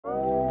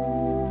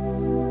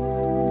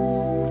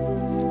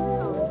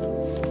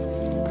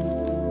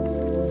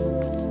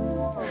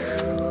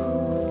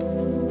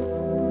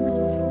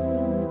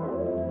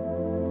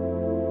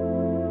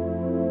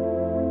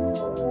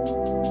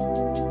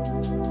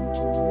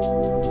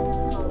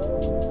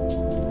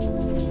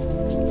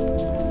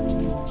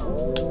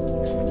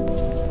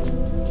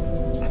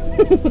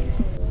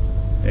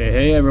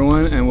Hey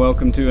everyone, and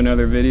welcome to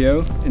another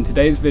video. In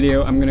today's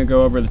video, I'm going to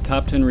go over the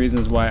top 10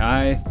 reasons why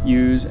I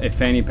use a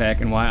fanny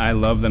pack and why I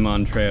love them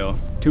on trail.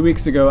 2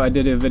 weeks ago, I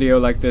did a video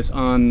like this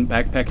on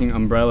backpacking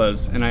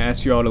umbrellas, and I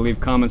asked you all to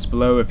leave comments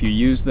below if you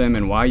use them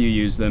and why you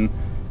use them,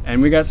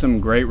 and we got some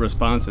great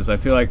responses. I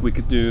feel like we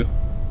could do...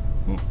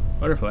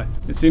 butterfly.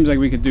 It seems like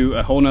we could do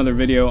a whole nother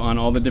video on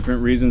all the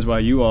different reasons why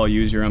you all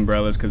use your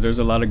umbrellas, because there's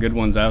a lot of good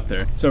ones out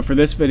there. So for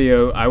this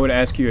video, I would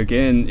ask you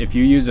again, if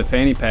you use a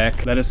fanny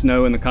pack, let us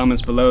know in the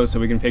comments below so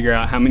we can figure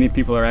out how many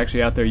people are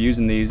actually out there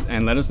using these,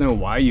 and let us know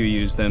why you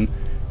use them,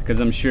 because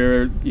I'm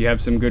sure you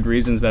have some good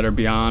reasons that are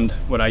beyond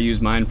what I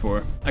use mine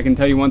for. I can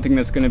tell you one thing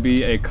that's going to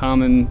be a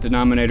common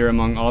denominator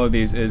among all of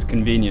these is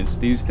convenience.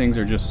 These things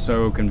are just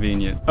so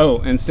convenient. Oh,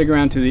 and stick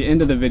around to the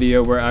end of the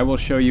video where I will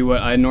show you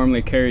what I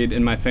normally carried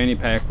in my fanny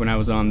pack when I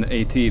was on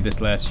the AT this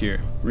last year.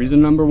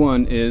 Reason number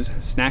one is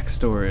snack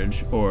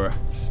storage, or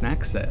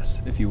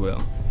snackcess, if you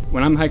will.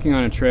 When I'm hiking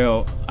on a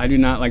trail, I do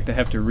not like to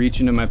have to reach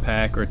into my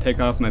pack or take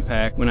off my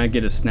pack when I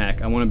get a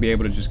snack. I want to be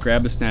able to just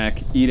grab a snack,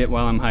 eat it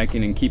while I'm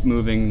hiking and keep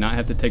moving, not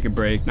have to take a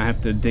break, not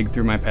have to dig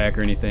through my pack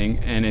or anything,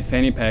 and a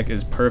fanny pack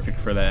is perfect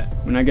for that.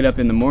 When I get up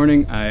in the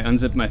morning, I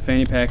unzip my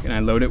fanny pack and I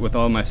load it with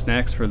all my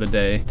snacks for the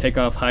day, take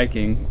off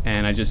hiking,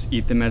 and I just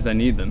eat them as I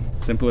need them.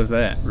 Simple as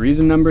that.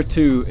 Reason number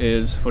two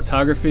is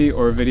photography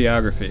or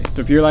videography. So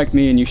if you're like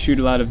me and you shoot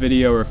a lot of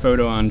video or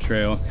photo on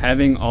trail,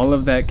 having all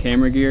of that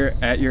camera gear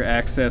at your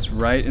access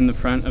right in the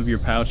front of your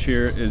pouch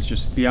here is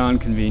just beyond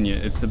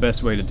convenient. It's the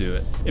best way to do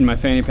it. In my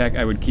fanny pack,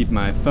 I would keep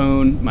my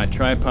phone, my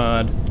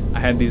tripod. I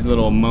had these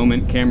little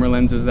Moment camera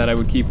lenses that I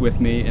would keep with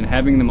me, and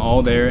having them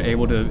all there,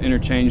 able to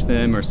interchange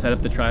them or set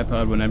up the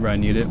tripod whenever I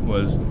need it,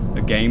 was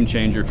a game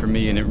changer for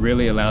me, and it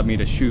really allowed me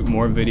to shoot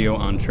more video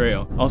on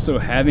trail. Also,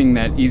 having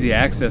that easy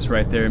access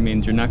right there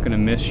means you're not going to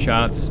miss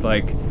shots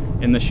like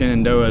in the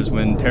Shenandoahs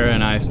when Tara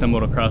and I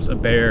stumbled across a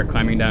bear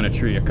climbing down a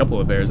tree, a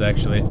couple of bears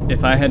actually.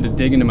 If I had to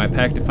dig into my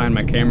pack to find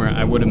my camera,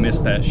 I would have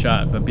missed that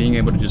shot, but being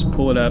able to just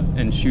pull it up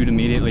and shoot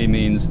immediately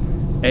means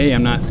A,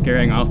 I'm not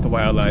scaring off the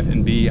wildlife,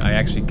 and B, I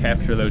actually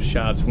capture those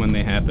shots when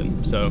they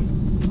happen. So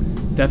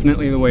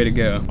definitely the way to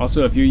go.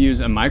 Also, if you use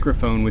a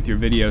microphone with your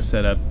video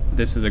setup,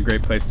 this is a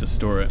great place to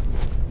store it.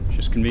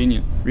 Just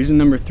convenient. Reason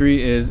number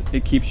three is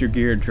it keeps your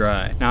gear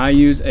dry. Now I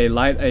use a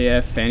light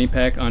AF fanny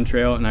pack on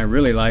trail and I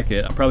really like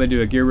it. I'll probably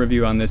do a gear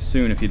review on this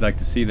soon if you'd like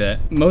to see that.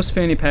 Most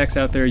fanny packs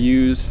out there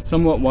use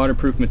somewhat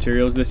waterproof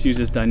materials. This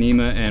uses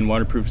Dyneema and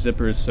waterproof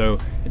zippers, so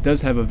it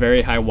does have a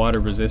very high water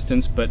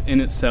resistance, but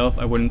in itself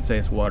I wouldn't say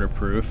it's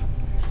waterproof.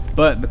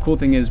 But the cool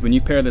thing is when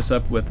you pair this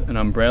up with an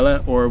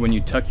umbrella or when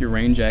you tuck your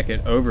rain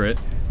jacket over it,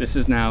 this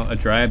is now a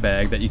dry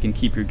bag that you can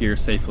keep your gear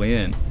safely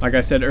in. Like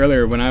I said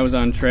earlier, when I was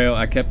on trail,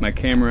 I kept my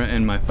camera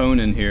and my phone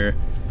in here,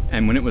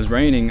 and when it was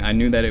raining, I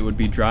knew that it would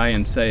be dry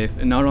and safe,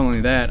 and not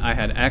only that, I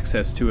had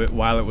access to it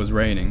while it was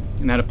raining.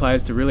 And that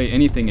applies to really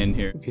anything in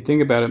here. If you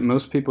think about it,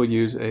 most people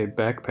use a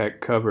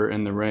backpack cover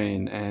in the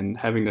rain, and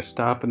having to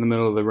stop in the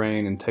middle of the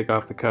rain and take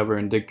off the cover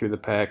and dig through the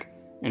pack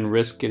and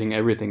risk getting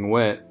everything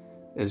wet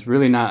is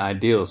really not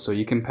ideal. So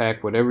you can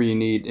pack whatever you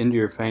need into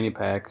your fanny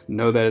pack,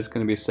 know that it's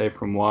going to be safe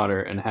from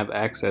water, and have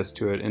access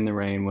to it in the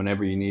rain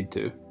whenever you need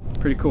to.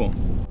 Pretty cool.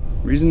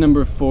 Reason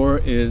number four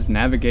is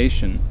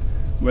navigation.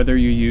 Whether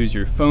you use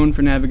your phone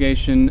for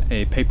navigation,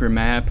 a paper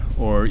map,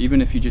 or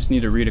even if you just need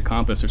to read a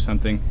compass or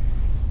something,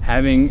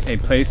 having a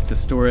place to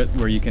store it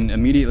where you can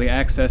immediately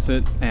access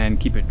it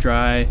and keep it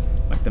dry,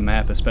 like the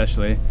map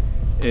especially,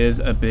 is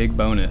a big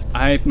bonus.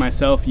 I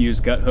myself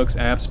use Guthooks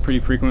apps pretty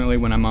frequently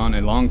when I'm on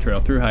a long trail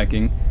through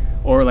hiking,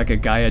 or like a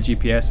Gaia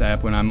GPS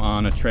app when I'm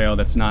on a trail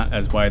that's not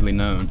as widely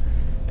known.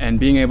 And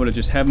being able to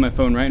just have my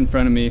phone right in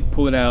front of me,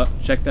 pull it out,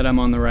 check that I'm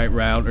on the right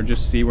route, or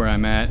just see where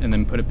I'm at and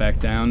then put it back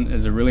down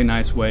is a really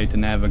nice way to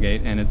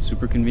navigate, and it's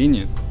super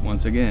convenient,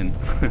 once again.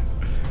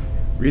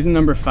 Reason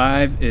number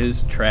five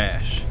is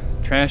trash.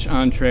 Trash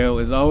on trail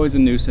is always a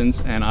nuisance,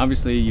 and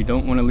obviously you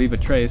don't want to leave a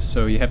trace,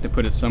 so you have to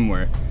put it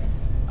somewhere.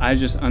 I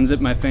just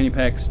unzip my fanny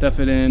pack, stuff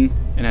it in,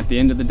 and at the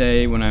end of the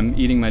day when I'm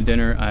eating my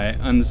dinner, I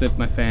unzip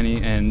my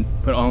fanny and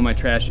put all my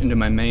trash into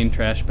my main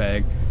trash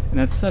bag. And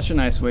that's such a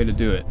nice way to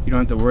do it. You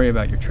don't have to worry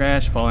about your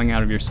trash falling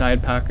out of your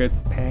side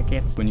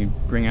pockets when you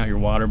bring out your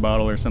water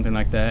bottle or something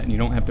like that, and you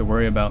don't have to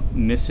worry about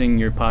missing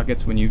your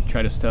pockets when you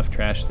try to stuff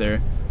trash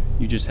there.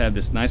 You just have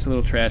this nice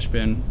little trash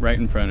bin right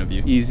in front of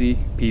you. Easy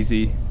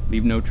peasy,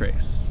 leave no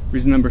trace.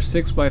 Reason number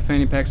six why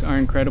fanny packs are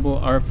incredible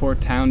are for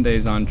town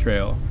days on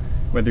trail.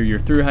 Whether you're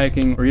through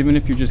hiking or even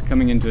if you're just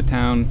coming into a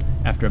town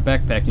after a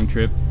backpacking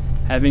trip,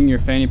 having your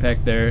fanny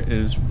pack there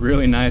is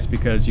really nice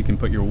because you can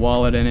put your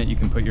wallet in it, you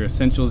can put your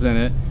essentials in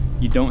it.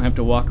 You don't have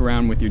to walk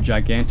around with your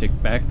gigantic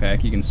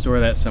backpack. You can store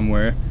that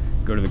somewhere,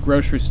 go to the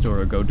grocery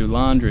store, go do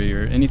laundry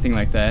or anything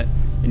like that,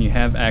 and you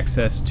have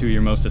access to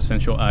your most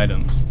essential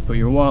items. Put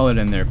your wallet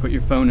in there, put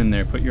your phone in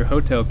there, put your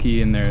hotel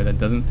key in there that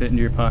doesn't fit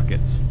into your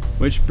pockets.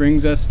 Which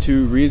brings us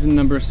to reason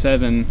number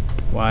 7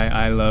 why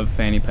I love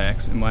fanny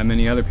packs and why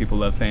many other people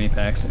love fanny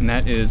packs, and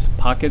that is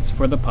pockets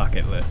for the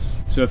pocketless.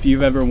 So if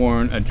you've ever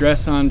worn a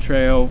dress on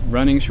trail,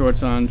 running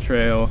shorts on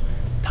trail,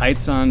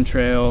 tights on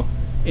trail,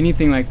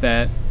 anything like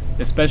that,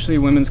 especially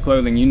women's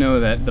clothing, you know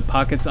that the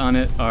pockets on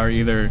it are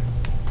either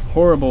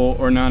horrible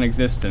or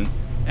non-existent,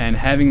 and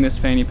having this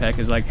fanny pack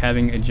is like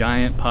having a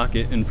giant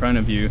pocket in front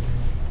of you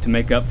to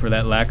make up for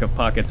that lack of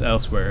pockets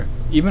elsewhere.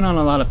 Even on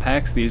a lot of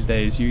packs these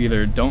days, you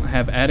either don't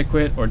have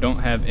adequate or don't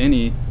have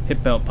any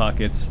hip belt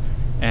pockets,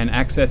 and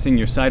accessing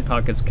your side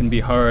pockets can be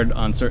hard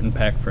on certain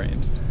pack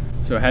frames.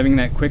 So having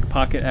that quick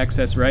pocket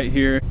access right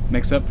here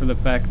makes up for the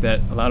fact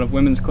that a lot of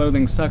women's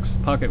clothing sucks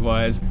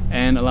pocket-wise,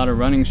 and a lot of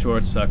running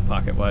shorts suck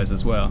pocket-wise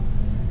as well.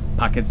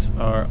 Pockets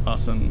are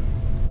awesome.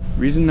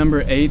 Reason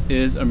number 8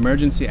 is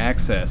emergency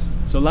access.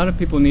 So a lot of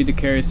people need to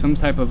carry some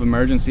type of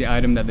emergency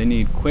item that they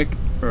need quick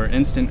or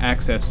instant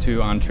access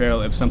to on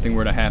trail if something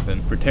were to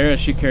happen. For Tara,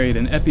 she carried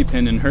an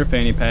EpiPen in her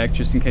fanny pack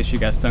just in case she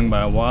got stung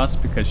by a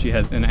wasp, because she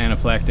has an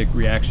anaphylactic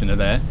reaction to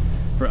that.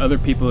 For other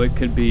people, it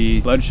could be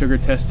blood sugar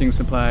testing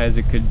supplies,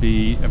 it could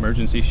be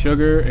emergency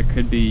sugar, it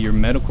could be your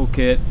medical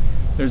kit.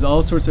 There's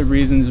all sorts of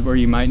reasons where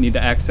you might need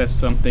to access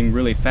something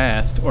really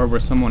fast, or where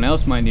someone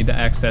else might need to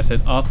access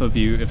it off of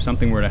you if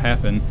something were to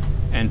happen,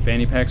 and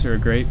fanny packs are a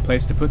great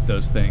place to put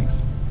those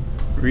things.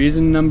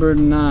 Reason number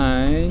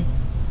 9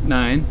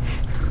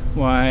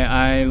 why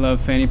I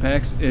love fanny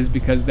packs is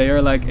because they are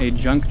like a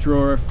junk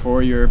drawer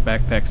for your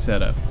backpack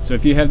setup. So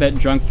if you have that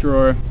junk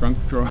drawer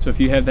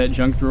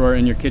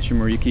in your kitchen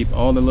where you keep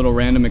all the little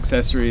random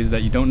accessories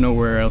that you don't know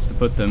where else to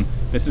put them,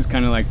 this is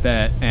kind of like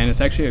that, and it's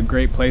actually a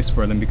great place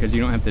for them because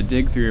you don't have to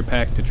dig through your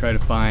pack to try to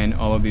find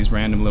all of these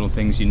random little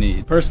things you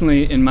need.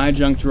 Personally, in my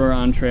junk drawer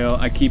on trail,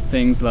 I keep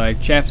things like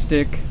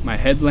chapstick, my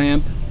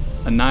headlamp,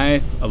 a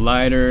knife, a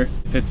lighter.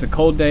 If it's a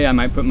cold day, I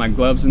might put my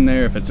gloves in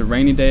there. If it's a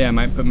rainy day, I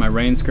might put my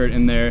rain skirt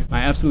in there.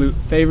 My absolute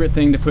favorite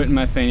thing to put in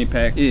my fanny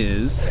pack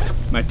is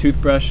my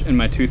toothbrush and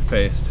my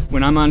toothpaste.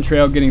 When I'm on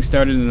trail getting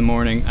started in the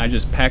morning, I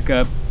just pack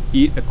up,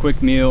 eat a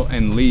quick meal,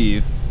 and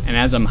leave. And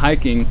as I'm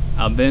hiking,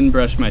 I'll then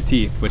brush my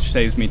teeth, which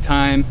saves me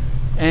time,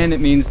 and it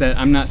means that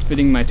I'm not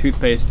spitting my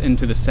toothpaste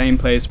into the same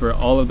place where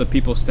all of the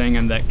people staying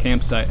on that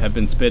campsite have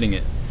been spitting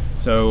it.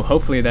 So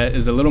hopefully that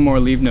is a little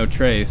more leave no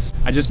trace.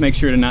 I just make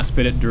sure to not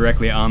spit it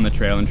directly on the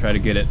trail and try to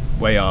get it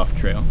way off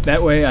trail.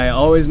 That way I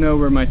always know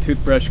where my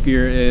toothbrush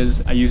gear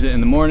is. I use it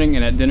in the morning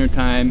and at dinner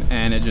time,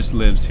 and it just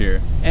lives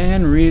here.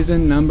 And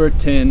reason number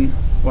 10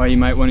 why you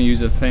might want to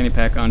use a fanny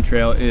pack on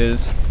trail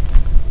is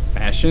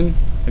fashion.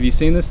 Have you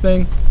seen this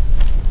thing?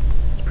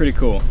 Pretty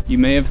cool. You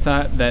may have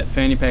thought that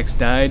fanny packs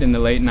died in the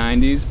late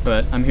 90s,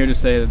 but I'm here to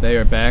say that they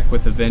are back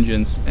with a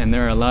vengeance, and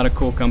there are a lot of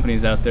cool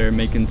companies out there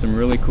making some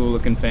really cool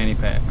looking fanny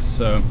packs.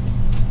 So,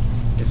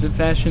 is it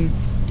fashion?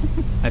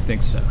 I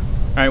think so.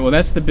 Alright, well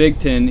that's the big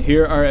 10.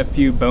 Here are a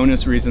few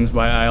bonus reasons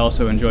why I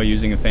also enjoy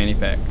using a fanny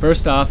pack.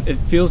 First off, it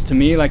feels to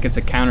me like it's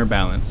a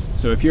counterbalance.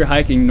 So if you're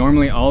hiking,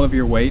 normally all of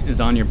your weight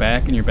is on your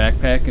back in your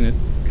backpack, and it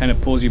kind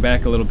of pulls you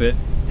back a little bit.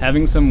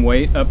 Having some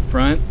weight up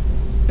front,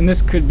 and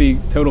this could be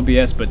total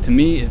BS, but to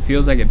me it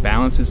feels like it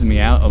balances me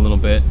out a little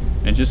bit,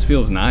 and it just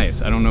feels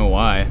nice. I don't know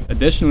why.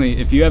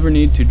 Additionally, if you ever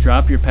need to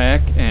drop your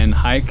pack and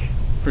hike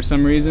for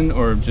some reason,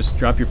 or just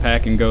drop your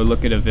pack and go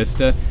look at a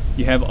vista,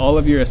 you have all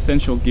of your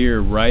essential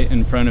gear right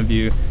in front of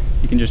you.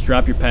 You can just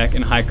drop your pack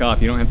and hike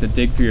off. You don't have to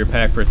dig through your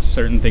pack for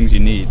certain things you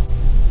need.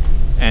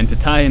 And to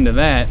tie into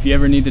that, if you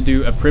ever need to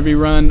do a privy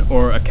run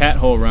or a cat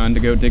hole run to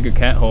go dig a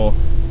cat hole,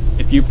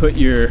 if you put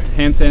your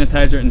hand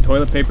sanitizer and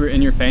toilet paper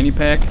in your fanny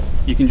pack,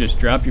 you can just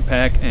drop your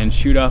pack and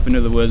shoot off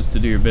into the woods to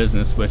do your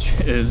business, which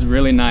is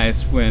really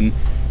nice when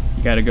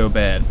you gotta go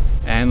bad.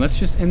 And let's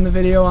just end the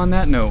video on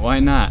that note, why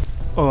not?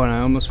 Oh, and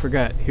I almost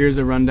forgot. Here's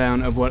a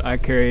rundown of what I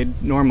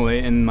carried normally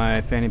in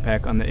my fanny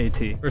pack on the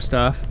AT. First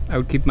off, I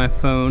would keep my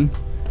phone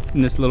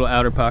in this little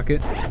outer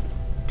pocket,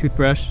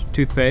 toothbrush,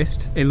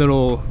 toothpaste, a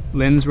little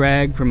lens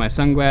rag for my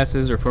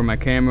sunglasses or for my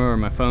camera or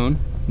my phone,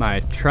 my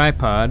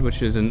tripod,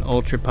 which is an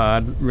ultra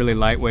pod, really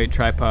lightweight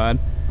tripod,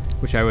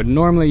 which I would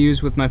normally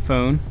use with my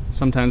phone,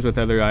 sometimes with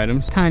other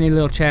items. Tiny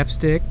little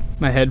chapstick,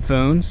 my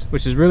headphones,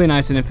 which is really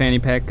nice in a fanny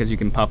pack because you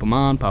can pop them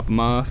on, pop them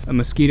off, a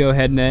mosquito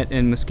head net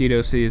in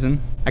mosquito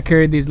season. I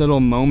carried these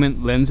little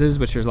Moment lenses,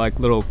 which are like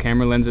little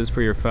camera lenses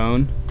for your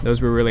phone.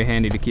 Those were really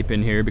handy to keep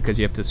in here because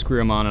you have to screw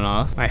them on and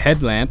off. My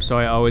headlamp, so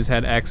I always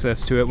had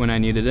access to it when I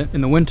needed it. In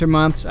the winter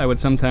months, I would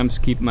sometimes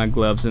keep my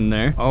gloves in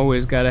there.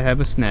 Always gotta have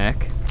a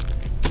snack.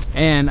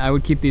 And I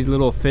would keep these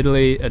little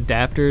fiddly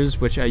adapters,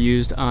 which I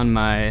used on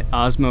my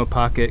Osmo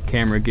Pocket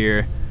camera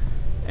gear,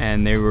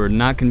 and they were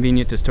not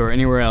convenient to store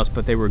anywhere else,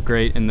 but they were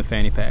great in the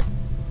fanny pack.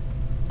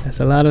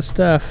 That's a lot of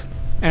stuff.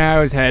 And I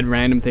always had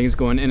random things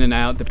going in and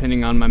out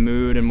depending on my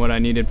mood and what I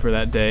needed for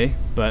that day,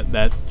 but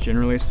that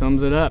generally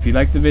sums it up. If you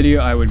liked the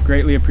video, I would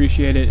greatly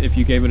appreciate it if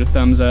you gave it a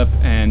thumbs up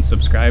and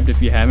subscribed if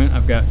you haven't.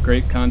 I've got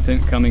great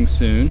content coming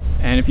soon.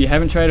 And if you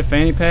haven't tried a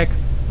fanny pack,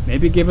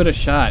 maybe give it a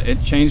shot.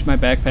 It changed my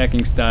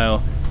backpacking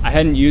style. I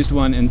hadn't used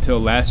one until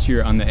last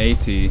year on the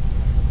AT,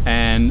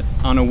 and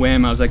on a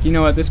whim I was like, you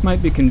know what, this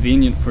might be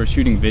convenient for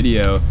shooting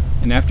video,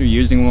 and after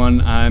using one,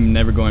 I'm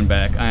never going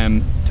back. I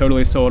am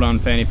totally sold on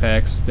fanny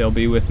packs. They'll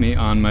be with me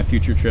on my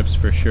future trips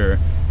for sure.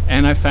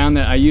 And I found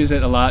that I use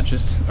it a lot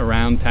just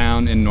around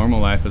town in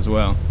normal life as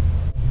well.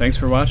 Thanks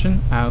for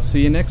watching. I'll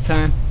see you next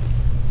time.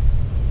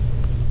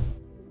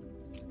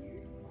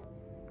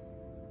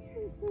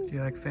 Do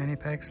you like fanny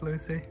packs,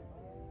 Lucy?